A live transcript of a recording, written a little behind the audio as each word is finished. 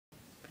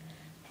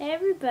Hey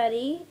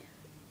everybody,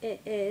 it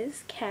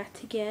is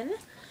Kat again,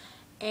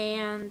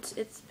 and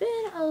it's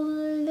been a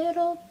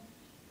little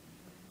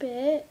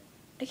bit,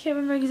 I can't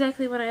remember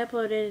exactly when I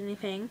uploaded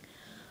anything,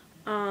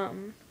 but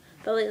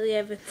lately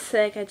I've been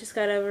sick. I just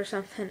got over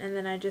something, and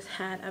then I just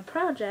had a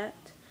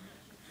project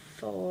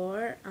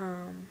for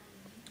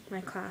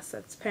my class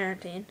that's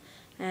parenting,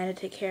 and I had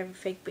to take care of a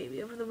fake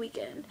baby over the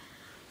weekend,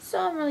 so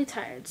I'm really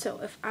tired.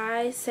 So if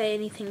I say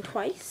anything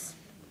twice,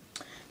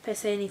 if I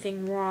say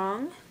anything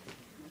wrong,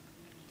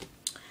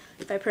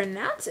 if I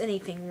pronounce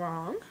anything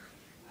wrong,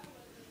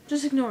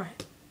 just ignore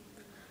it.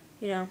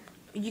 You know,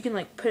 you can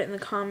like put it in the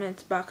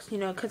comments box, you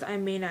know, because I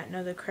may not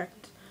know the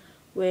correct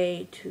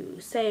way to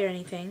say or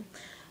anything.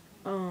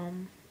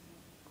 But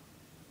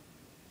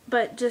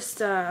just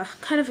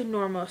kind of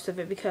ignore most of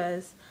it,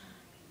 because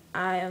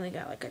I only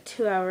got like a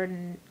 2-hour,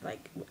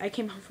 like I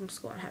came home from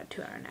school and had a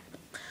 2-hour nap.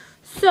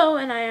 So,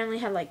 and I only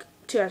had like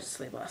 2 hours of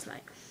sleep last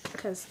night,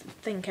 because the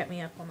thing kept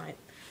me up all night.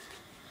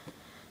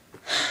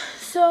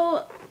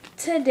 So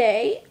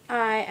today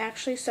I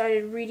actually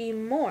started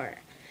reading more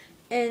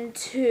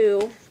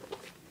into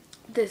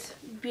this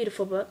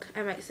beautiful book,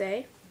 I might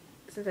say,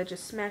 since I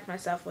just smacked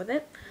myself with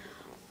it.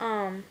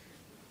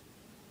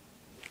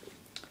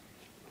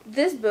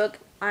 This book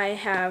I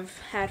have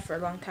had for a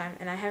long time,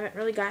 and I haven't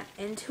really gotten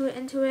into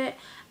it.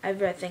 I've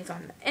read things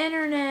on the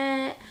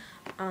internet,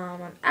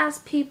 I've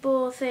asked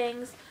people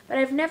things, but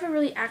I've never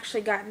really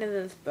actually gotten into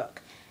this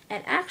book.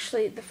 And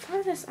actually, the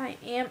farthest I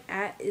am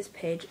at is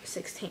page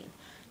 16.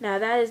 Now,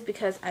 that is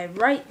because I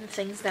write the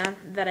things down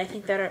that I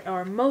think that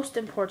are most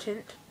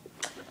important,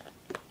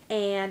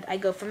 and I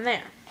go from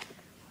there.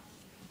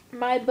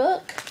 My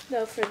book,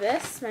 though, for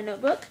this, my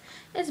notebook,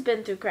 has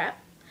been through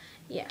crap.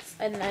 Yes,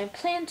 and I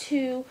plan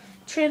to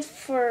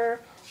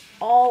transfer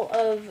all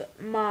of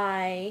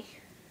my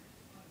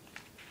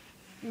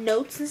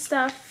notes and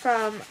stuff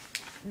from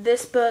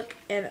this book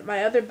and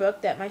my other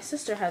book that my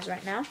sister has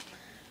right now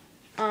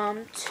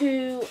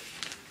to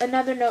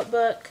another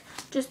notebook,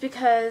 just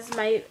because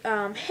my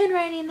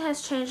handwriting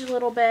has changed a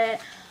little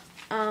bit.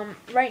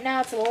 Right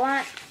now it's a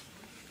lot.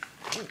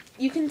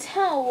 You can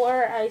tell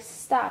where I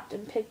stopped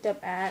and picked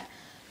up at,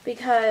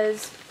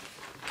 because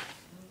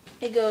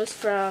it goes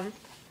from,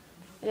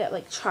 I got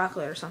like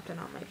chocolate or something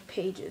on my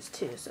pages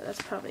too, so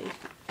that's probably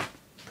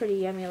pretty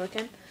yummy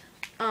looking.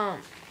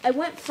 I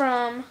went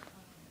from,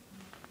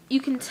 you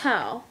can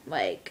tell,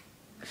 like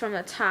from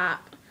the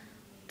top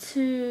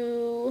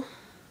to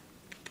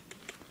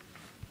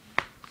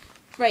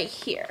right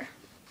here.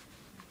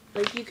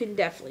 Like, you can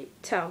definitely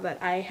tell that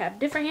I have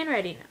different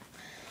handwriting now.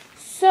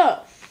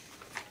 So,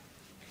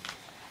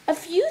 a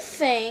few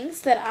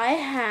things that I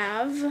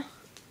have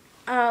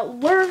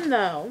learned,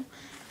 though,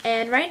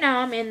 and right now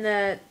I'm in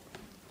the,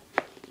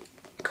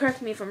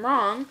 correct me if I'm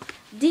wrong,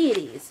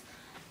 Deities.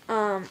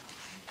 I'm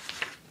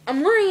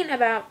learning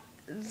about,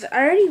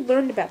 I already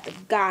learned about the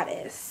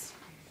goddess.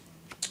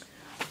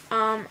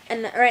 And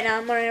right now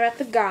I'm learning about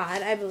the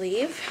god, I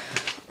believe.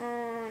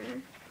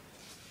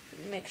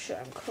 Make sure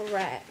I'm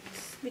correct,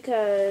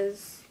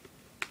 because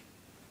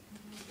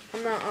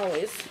I'm not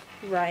always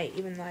right,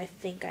 even though I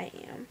think I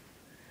am.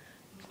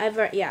 I've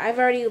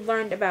already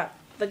learned about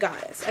the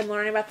goddess. I'm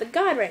learning about the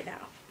god right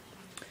now.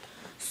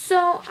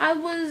 So I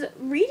was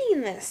reading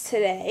this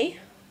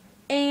today,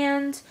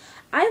 and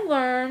I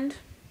learned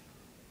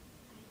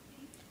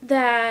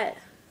that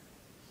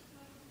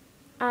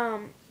a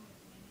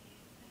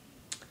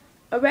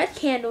red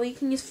candle you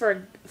can use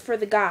for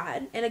the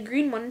god, and a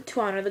green one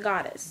to honor the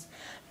goddess.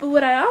 But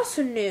what I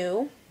also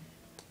knew,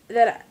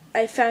 that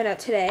I found out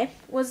today,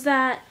 was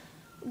that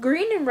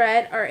green and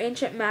red are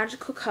ancient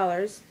magical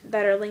colors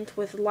that are linked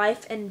with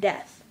life and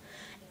death.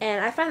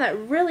 And I find that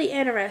really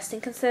interesting,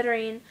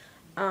 considering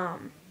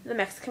the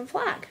Mexican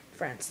flag,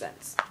 for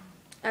instance.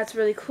 That's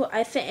really cool.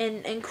 I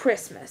think in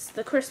Christmas,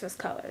 the Christmas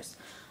colors.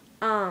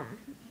 And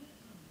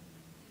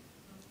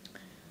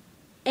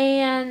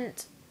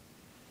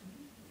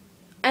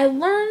I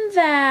learned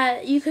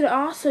that you could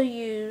also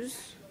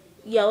use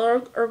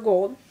yellow or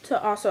gold to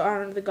also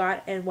honor the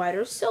god, and white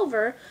or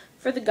silver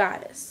for the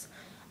goddess.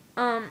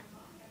 And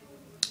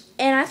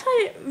I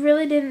thought it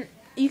really didn't,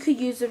 you could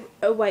use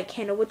a white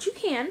candle, which you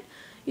can.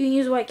 You can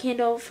use a white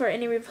candle for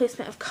any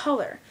replacement of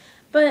color.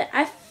 But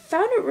I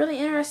found it really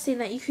interesting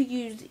that you could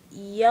use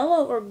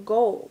yellow or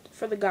gold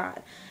for the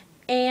god.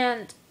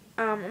 And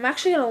I'm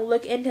actually going to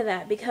look into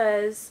that,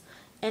 because,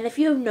 and if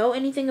you know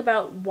anything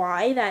about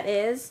why that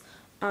is,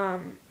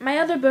 my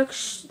other book,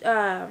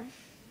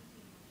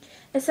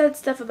 it said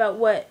stuff about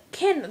what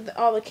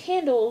all the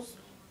candles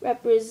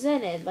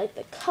represented, like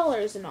the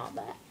colors and all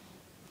that.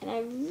 And I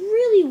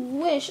really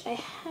wish I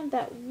had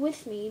that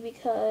with me,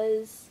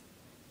 because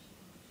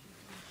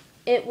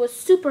it was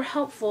super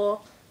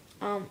helpful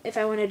if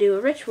I want to do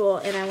a ritual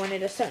and I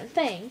wanted a certain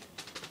thing.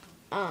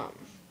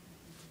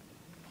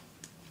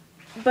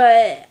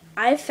 But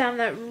I found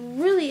that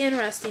really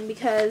interesting,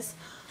 because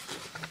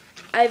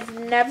I've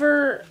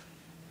never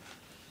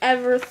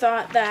ever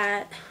thought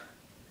that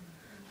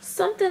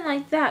something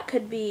like that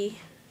could be,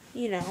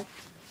 you know,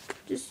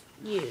 just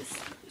use.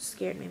 It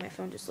scared me. My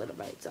phone just lit up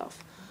by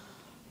itself.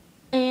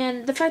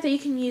 And the fact that you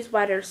can use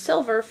white or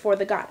silver for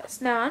the goddess.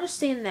 Now, I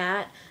understand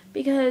that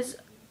because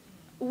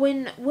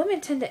when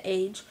women tend to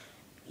age,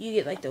 you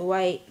get like the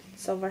white,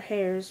 silver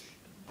hairs.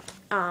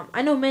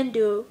 I know men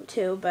do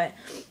too, but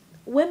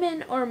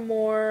women are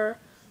more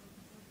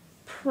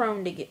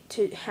prone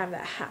to have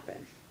that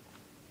happen.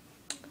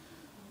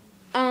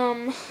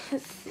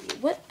 Let's see,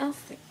 what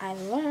else did I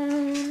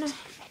learn?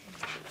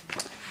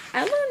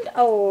 I learned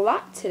a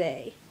lot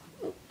today.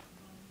 Ooh.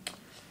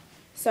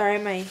 Sorry,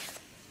 my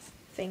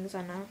thing's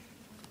on a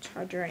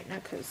charger right now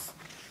because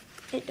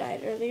it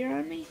died earlier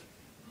on me.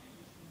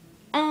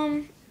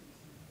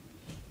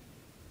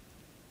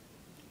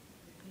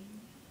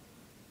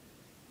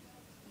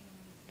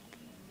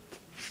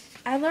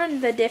 I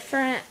learned the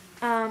different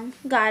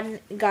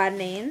god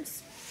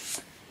names.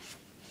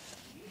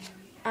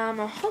 I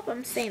hope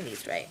I'm saying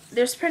these right.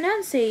 There's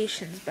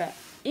pronunciations, but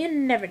you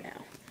never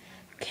know.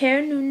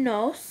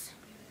 Cernunnos,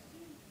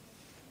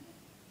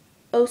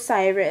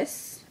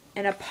 Osiris,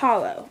 and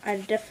Apollo. I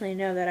definitely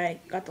know that I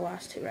got the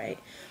last two right,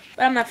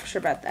 but I'm not for sure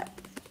about that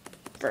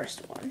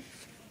first one.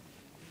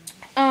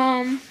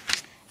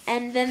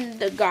 And then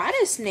the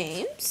goddess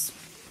names,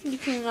 you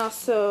can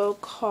also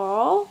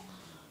call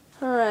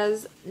her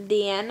as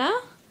Diana,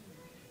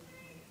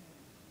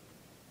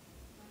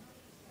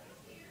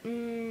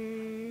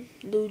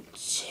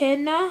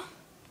 Lucina,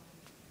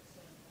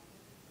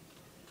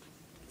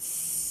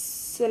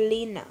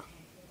 Selena.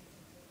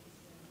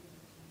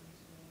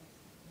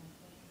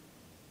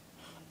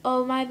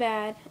 Oh, my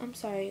bad. I'm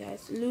sorry,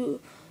 guys.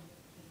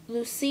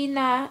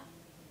 Lucina,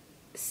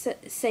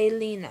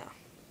 Selena.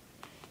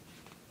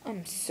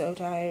 I'm so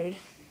tired.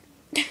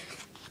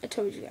 I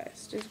told you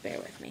guys. Just bear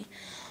with me.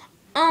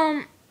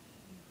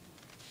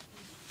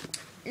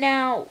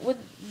 Now, with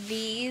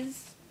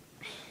these,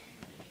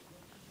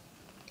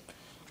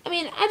 I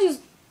mean, I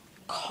just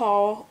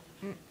call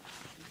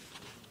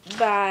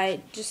by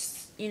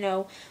just, you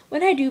know,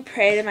 when I do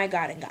pray to my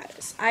God and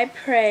Goddess, I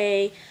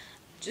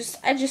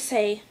just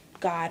say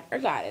God or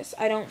Goddess.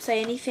 I don't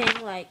say anything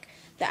like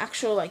the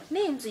actual, like,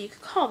 names that you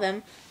could call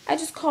them. I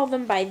just call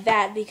them by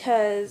that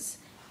because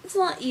it's a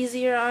lot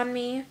easier on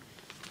me.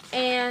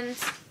 And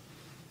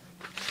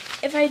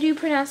if I do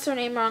pronounce their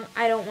name wrong,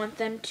 I don't want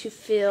them to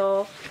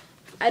feel,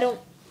 I don't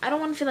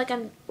want to feel like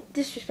I'm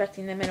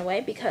disrespecting them in a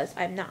way because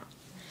I'm not.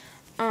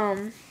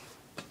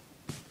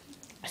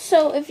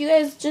 So if you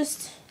guys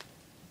just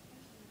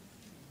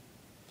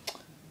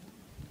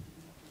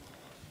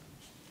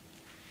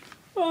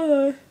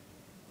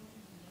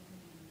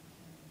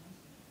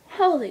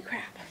holy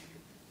crap.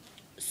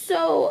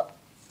 So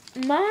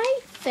my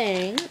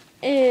thing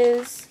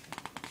is,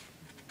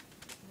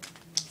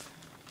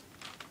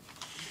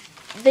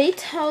 they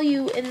tell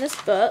you in this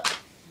book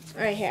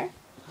right here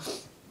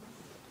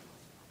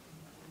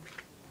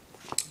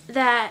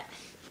that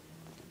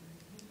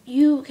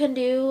you can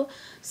do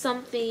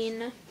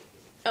something.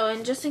 Oh,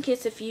 and just in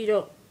case if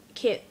you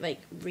can't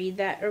like read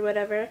that or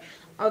whatever,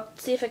 I'll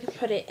see if I can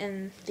put it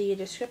in the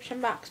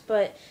description box.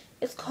 But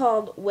it's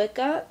called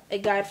Wicca, A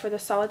Guide for the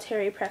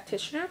Solitary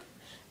Practitioner,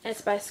 and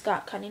it's by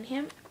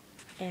Cunningham.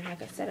 And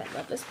like I said, I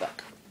love this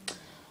book.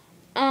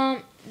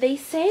 They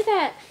say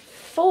that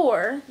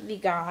for the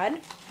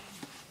god,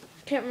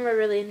 can't remember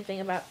really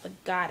anything about the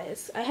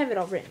goddess. I have it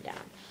all written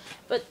down,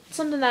 but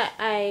something that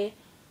I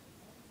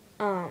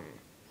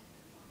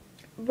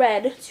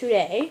read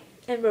today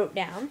and wrote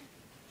down.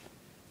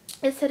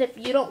 It said if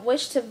you don't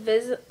wish to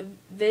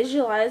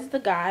visualize the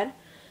god,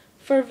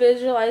 for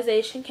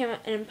visualization can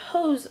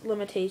impose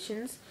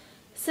limitations,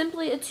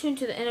 simply attune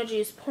to the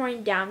energies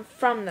pouring down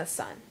from the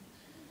sun.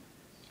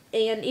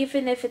 And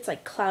even if it's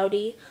like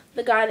cloudy,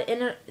 the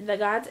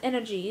god's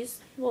energies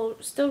will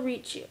still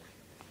reach you.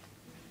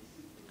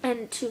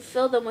 And to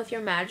fill them with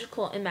your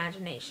magical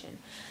imagination.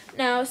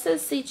 Now it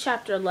says see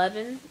chapter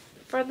 11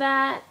 for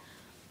that.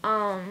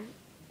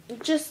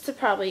 Just to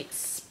probably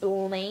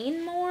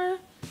explain more,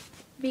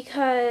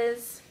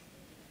 because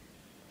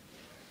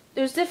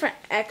there's different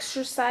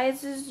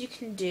exercises you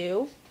can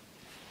do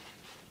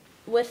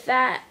with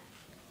that.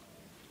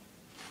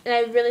 And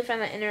I really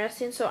find that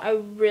interesting, so I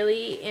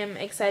really am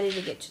excited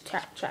to get to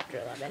chapter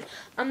 11.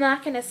 I'm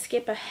not going to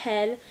skip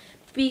ahead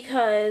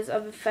because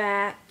of the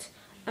fact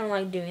I don't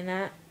like doing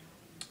that.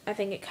 I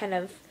think it kind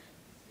of,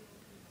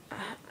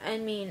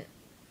 it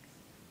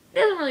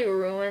doesn't really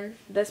ruin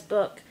this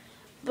book,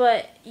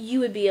 but you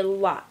would be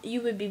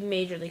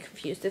majorly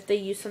confused if they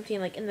used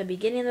something like in the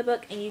beginning of the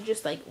book and you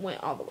just like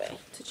went all the way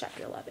to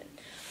chapter 11.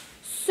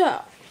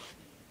 So,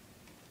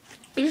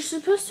 you're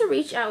supposed to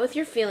reach out with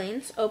your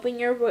feelings, open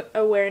your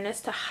awareness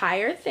to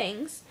higher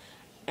things,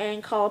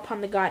 and call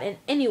upon the God in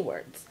any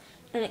words,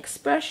 and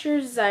express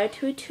your desire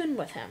to attune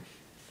with Him.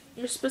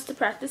 You're supposed to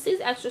practice these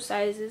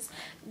exercises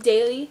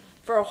daily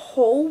for a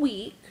whole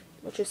week,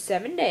 which is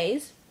 7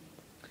 days.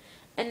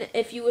 And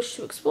if you wish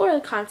to explore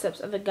the concepts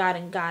of the God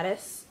and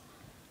Goddess,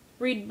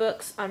 read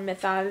books on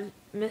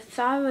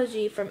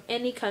mythology from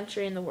any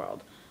country in the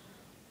world.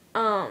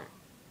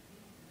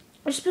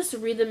 You're supposed to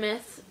read the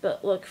myths,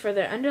 but look for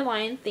their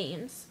underlying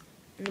themes.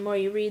 And the more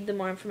you read, the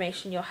more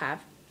information you'll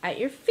have at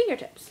your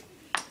fingertips.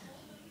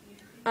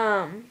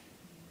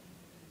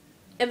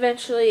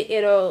 Eventually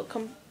it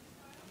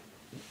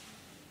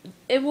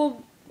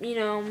will,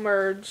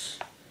 merge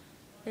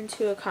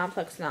into a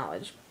complex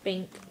knowledge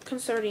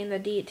concerning the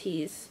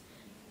deities,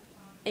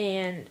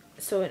 and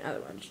so in other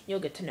words, you'll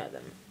get to know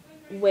them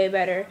way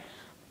better.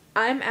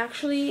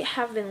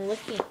 Have been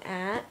looking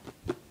at,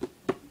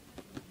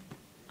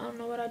 I don't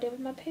know what I did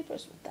with my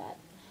papers with that.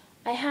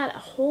 I had a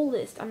whole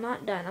list. I'm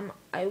not done.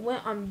 I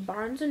went on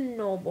Barnes &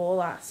 Noble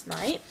last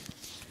night.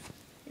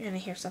 You're going to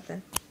hear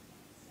something.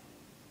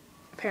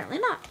 Apparently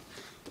not.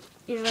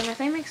 Usually my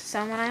thing makes a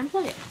sound when I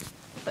unplug it.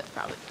 But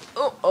probably.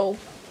 Oh.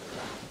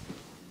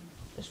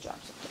 Just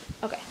dropped something.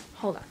 Okay,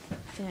 hold on.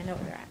 I think I know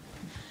where they're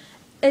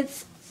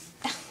at.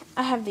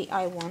 I have the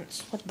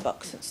ones with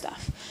books and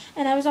stuff.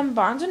 And I was on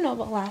Barnes &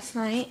 Noble last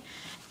night,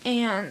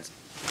 and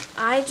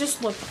I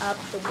just looked up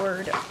the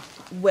word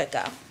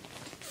Wicca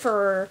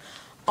for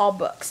all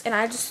books. And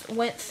I just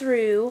went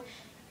through,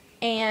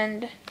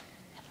 and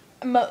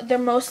they're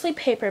mostly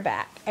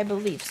paperback, I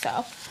believe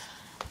so.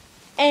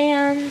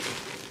 And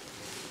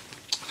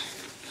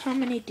how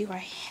many do I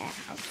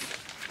have?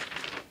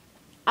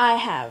 I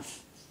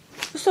have,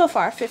 so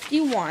far,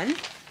 51.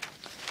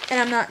 And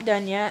I'm not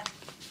done yet.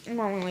 I'm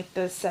on like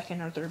the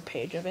second or third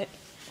page of it.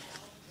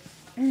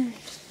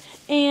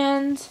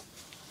 And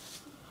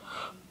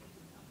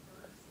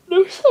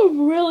there's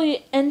some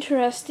really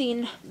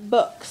interesting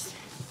books.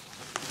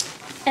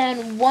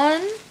 And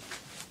one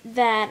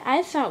that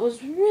I thought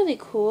was really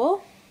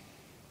cool,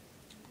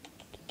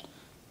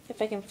 if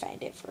I can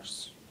find it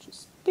first,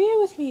 just bear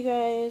with me,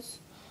 guys.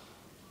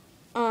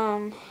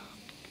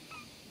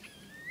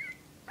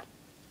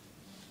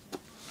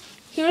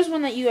 Here's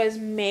one that you guys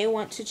may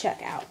want to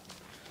check out.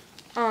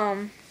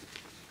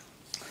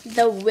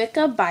 The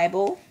Wicca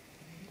Bible,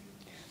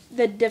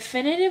 The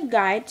Definitive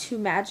Guide to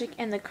Magic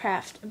and the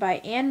Craft by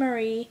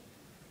Anne-Marie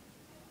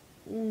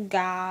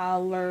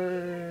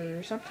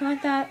Gallagher, something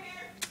like that.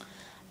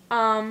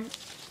 I'll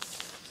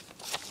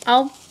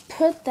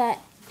put that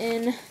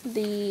in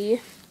the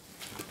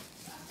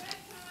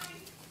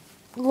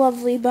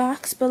lovely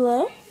box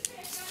below,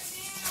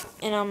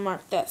 and I'll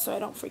mark that so I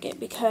don't forget,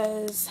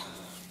 because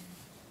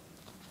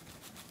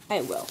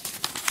I will.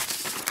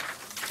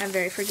 I'm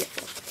very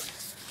forgetful.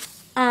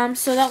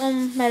 So that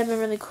one might have been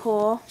really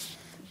cool.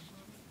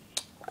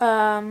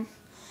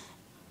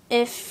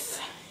 If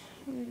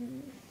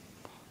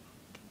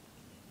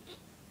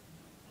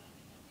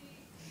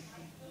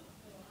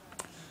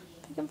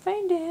I can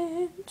find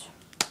it.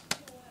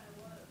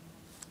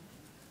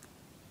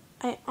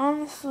 I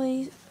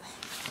honestly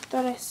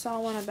thought I saw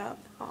one about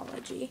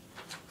mythology.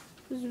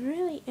 It was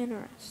really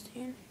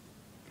interesting.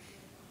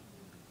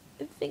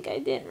 I think I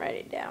didn't write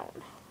it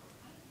down.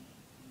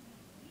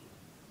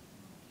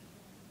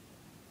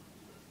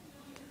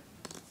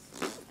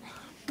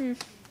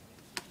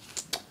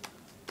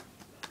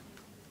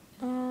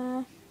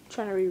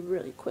 Trying to read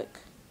really quick.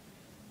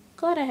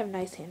 Glad I have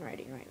nice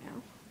handwriting right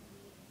now.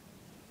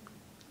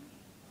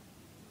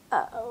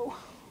 Uh-oh.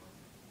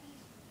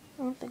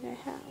 I don't think I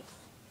have.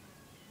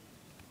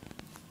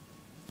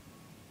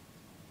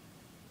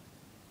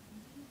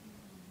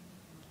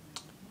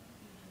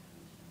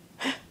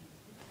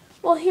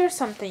 Well, here's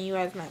something you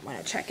guys might want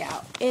to check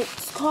out.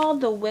 It's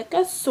called the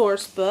Wicca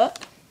Source Book,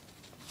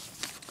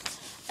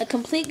 A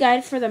Complete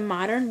Guide for the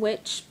Modern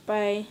Witch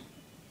by...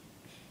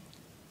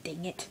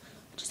 Dang it.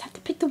 I just have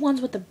to pick the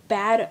ones with the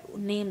bad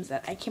names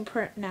that I can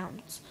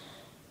pronounce.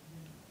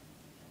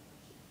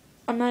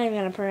 I'm not even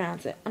going to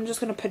pronounce it. I'm just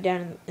going to put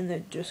down in the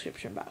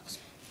description box.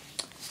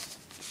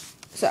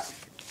 So,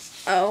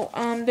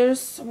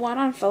 there's one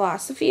on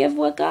Philosophy of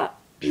Wicca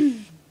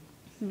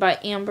by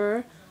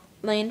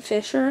Laine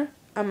Fisher.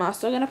 I'm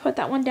also going to put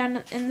that one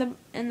down in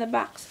the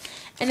box.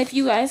 And if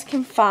you guys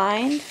can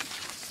find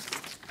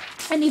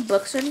any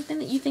books or anything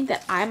that you think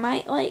that I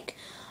might like,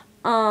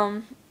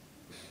 that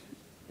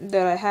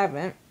I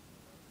haven't,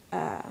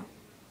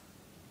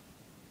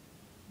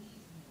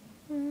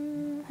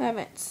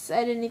 haven't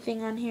said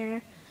anything on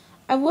here.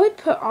 I would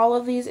put all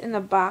of these in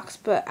the box,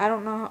 but I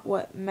don't know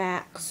what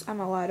max I'm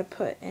allowed to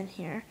put in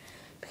here,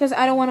 because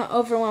I don't want to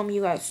overwhelm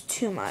you guys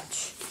too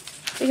much.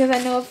 Because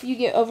I know if you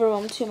get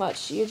overwhelmed too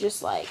much, you're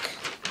just like,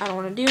 I don't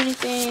want to do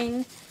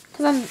anything.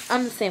 Because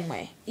I'm the same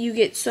way. You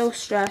get so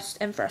stressed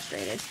and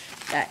frustrated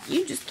that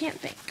you just can't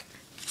think.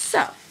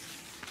 So,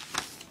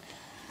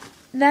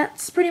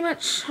 that's pretty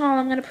much all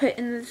I'm going to put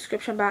in the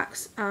description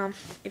box.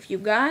 If you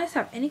guys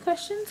have any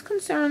questions,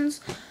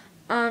 concerns,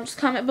 just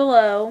comment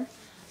below.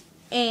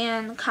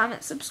 And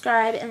comment,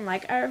 subscribe, and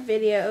like our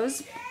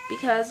videos,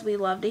 because we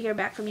love to hear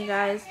back from you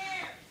guys.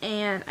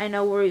 And I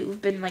know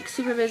we've been like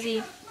super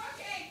busy.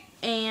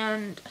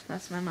 And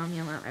that's my mom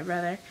yelling at my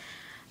brother.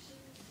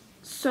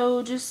 So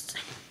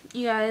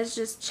you guys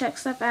just check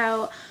stuff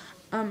out.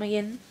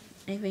 Again,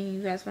 anything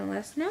you guys want to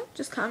let us know,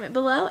 just comment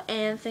below.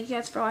 And thank you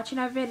guys for watching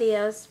our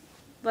videos.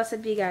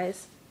 Blessed be,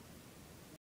 guys.